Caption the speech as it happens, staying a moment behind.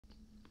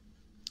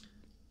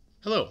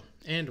Hello,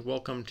 and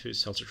welcome to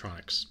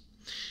Seltzetronics.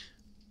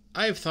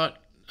 I've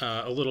thought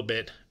a little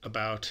bit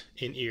about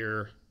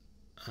in-ear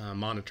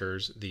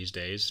monitors these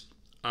days.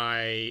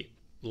 I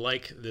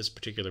like this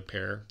particular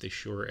pair, the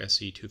Shure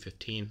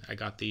SE215. I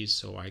got these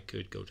so I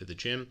could go to the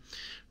gym,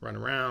 run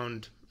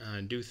around,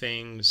 do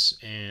things,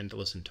 and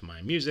listen to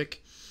my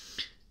music.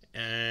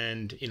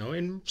 And,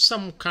 in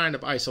some kind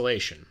of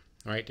isolation,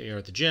 right? You're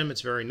at the gym, it's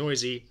very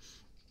noisy.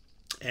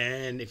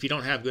 And if you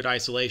don't have good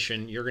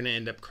isolation, you're going to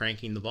end up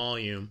cranking the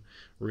volume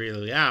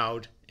really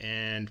loud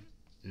and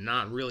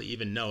not really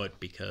even know it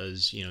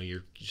because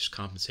you're just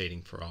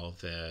compensating for all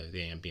of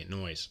the ambient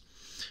noise,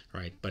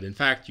 right? But in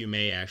fact, you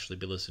may actually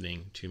be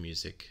listening to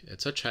music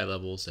at such high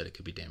levels that it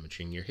could be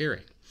damaging your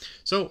hearing.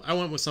 So I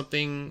went with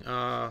something,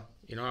 I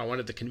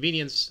wanted the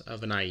convenience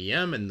of an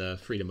IEM and the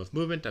freedom of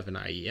movement of an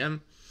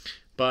IEM,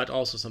 but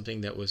also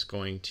something that was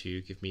going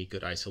to give me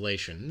good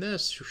isolation.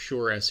 This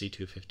Shure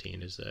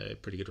SE215 is a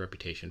pretty good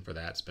reputation for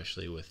that,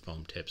 especially with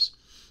foam tips.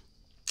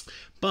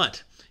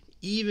 But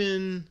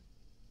even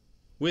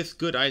with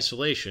good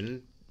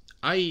isolation,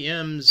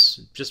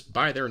 IEMs, just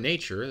by their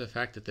nature, the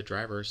fact that the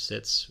driver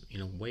sits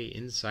way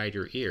inside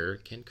your ear,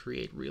 can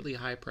create really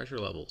high pressure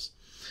levels.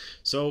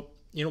 So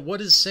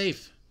what is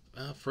safe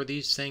for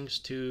these things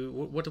to?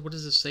 What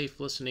is a safe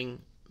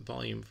listening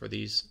volume for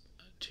these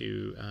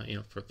to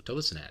to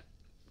listen at?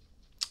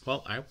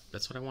 Well,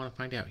 that's what I want to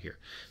find out here.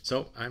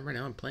 So right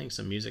now I'm playing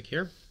some music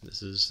here.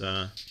 This is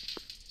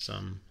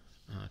some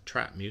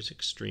trap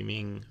music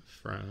streaming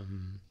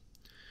from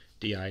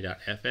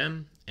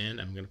di.fm,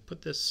 and I'm going to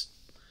put this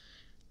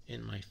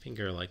in my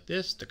finger like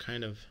this to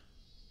kind of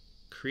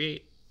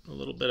create a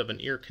little bit of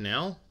an ear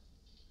canal.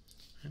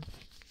 Okay.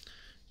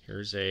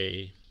 Here's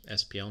a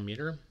SPL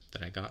meter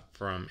that I got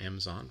from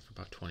Amazon for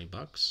about 20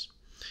 bucks.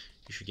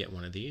 You should get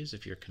one of these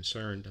if you're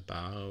concerned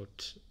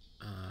about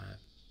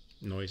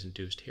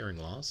noise-induced hearing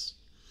loss.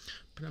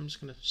 But I'm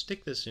just going to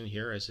stick this in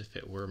here as if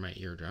it were my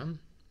eardrum.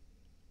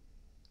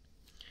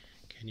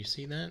 Can you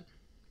see that?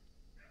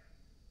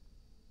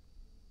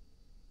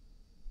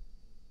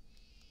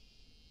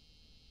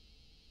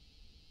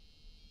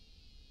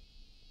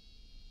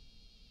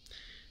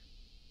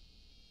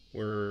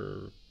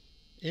 We're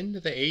into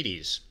the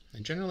 80s,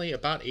 and generally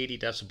about 80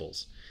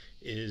 decibels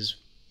is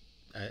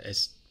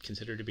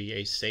considered to be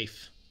a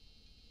safe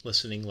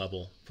listening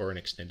level for an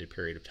extended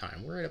period of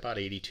time. We're at about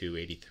 82,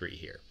 83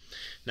 here.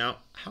 Now,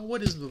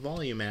 what is the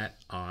volume at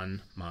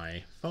on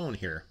my phone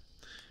here?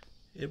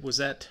 It was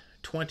at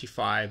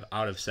 25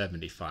 out of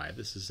 75.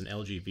 This is an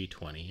LG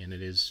V20, and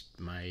it is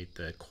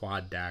the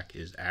quad DAC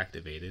is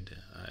activated.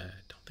 I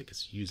don't think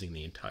it's using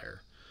the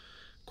entire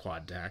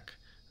quad DAC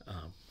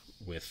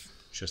with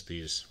just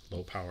these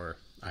low power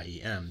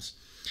IEMs.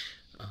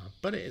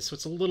 But it's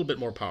a little bit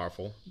more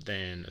powerful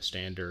than a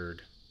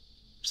standard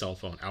cell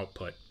phone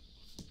output.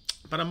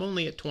 But I'm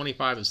only at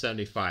 25 of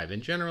 75,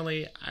 and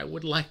generally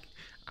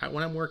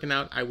when I'm working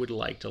out, I would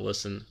like to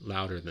listen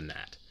louder than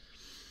that.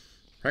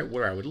 Right,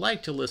 where I would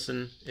like to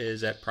listen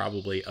is at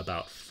probably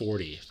about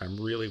 40. If I'm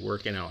really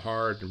working out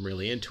hard and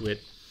really into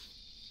it.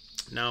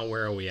 Now,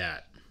 where are we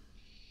at?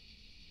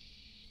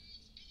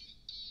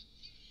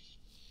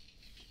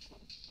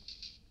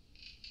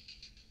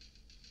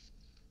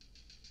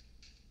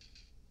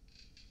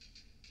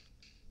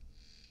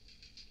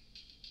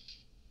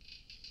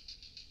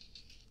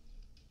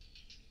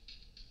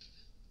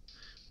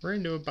 We're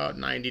into about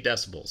 90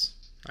 decibels.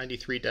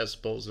 93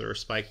 decibels are a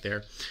spike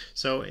there.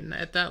 So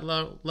at that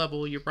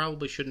level, you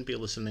probably shouldn't be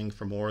listening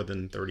for more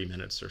than 30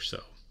 minutes or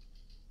so.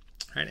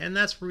 Right? And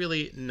that's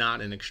really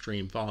not an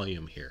extreme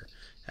volume here.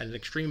 At an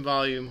extreme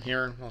volume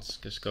here, let's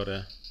just go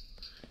to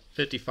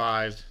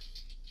 55.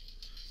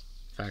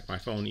 In fact, my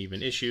phone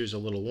even issues a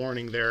little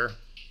warning there.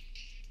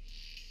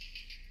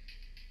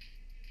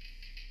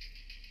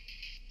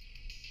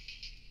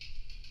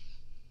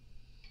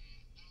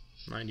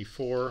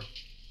 $94.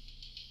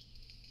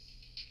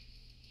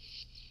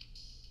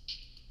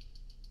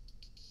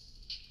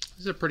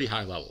 These are pretty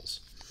high levels.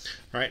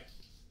 Right?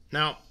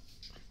 Now,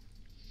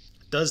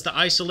 does the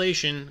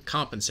isolation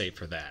compensate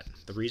for that?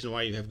 The reason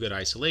why you have good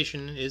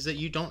isolation is that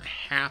you don't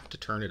have to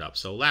turn it up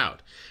so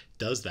loud.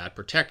 Does that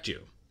protect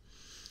you?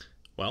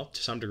 Well,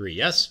 to some degree,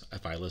 yes.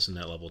 If I listen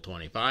at level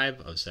 25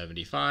 of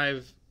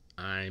 75,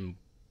 I'm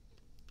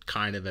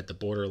kind of at the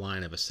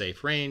borderline of a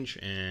safe range,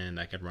 and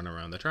I can run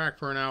around the track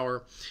for an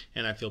hour,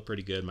 and I feel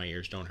pretty good. My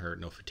ears don't hurt,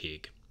 no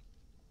fatigue.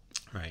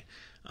 Right?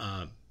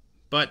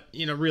 But,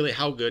 really,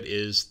 how good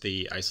is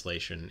the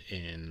isolation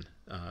in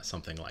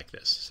something like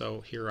this? So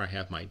here I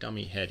have my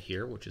dummy head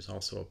here, which is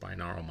also a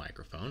binaural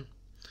microphone.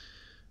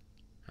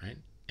 Right?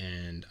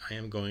 And I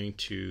am going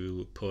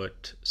to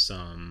put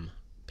some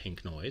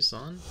pink noise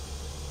on.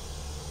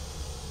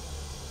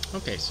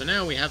 Okay, so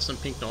now we have some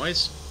pink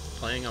noise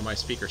playing on my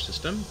speaker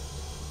system.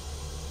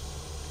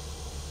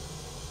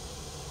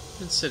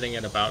 It's sitting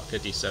at about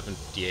 57,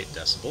 58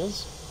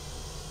 decibels.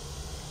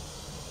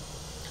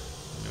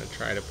 I'm going to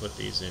try to put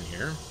these in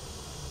here.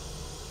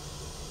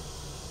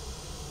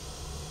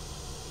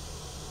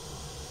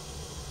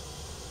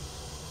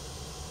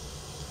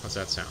 How's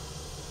that sound?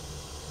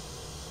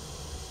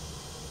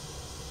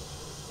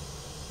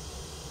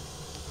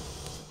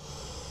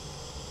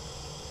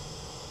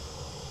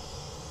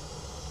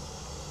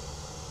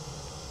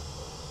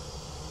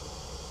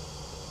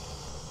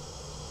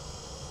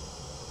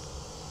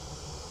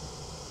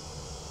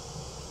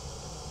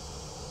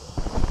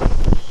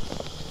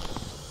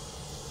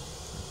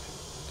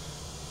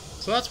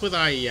 So that's with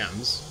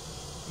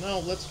IEMs. Now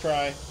let's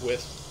try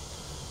with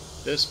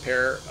this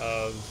pair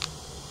of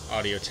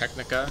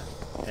Audio-Technica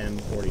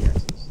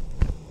M40Xs.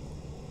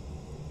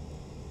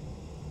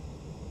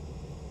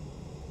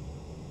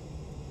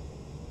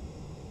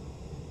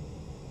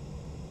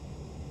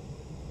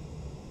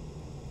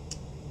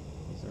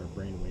 These are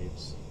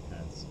brainwaves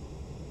pads.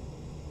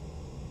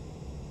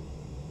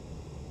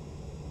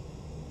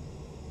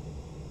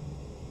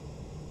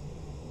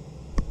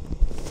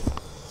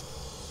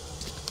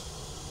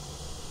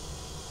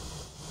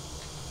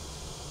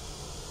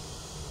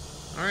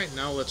 Alright,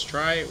 now let's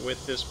try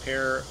with this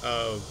pair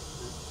of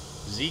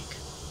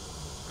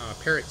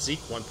Parrot Zeek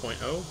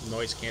 1.0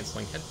 noise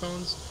cancelling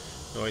headphones.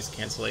 Noise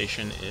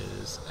cancellation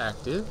is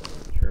active.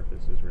 Not sure if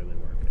this is really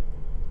working.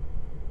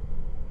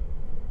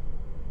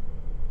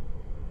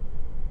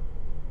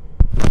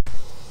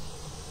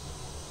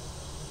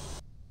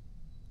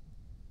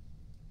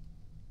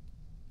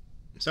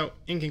 So,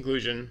 in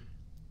conclusion,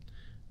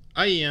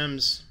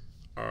 IEMs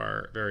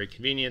are very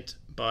convenient,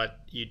 but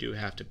you do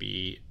have to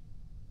be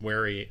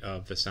wary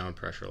of the sound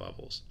pressure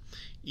levels.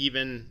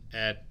 Even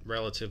at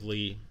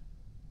relatively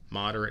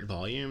moderate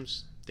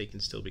volumes, they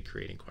can still be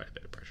creating quite a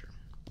bit of pressure.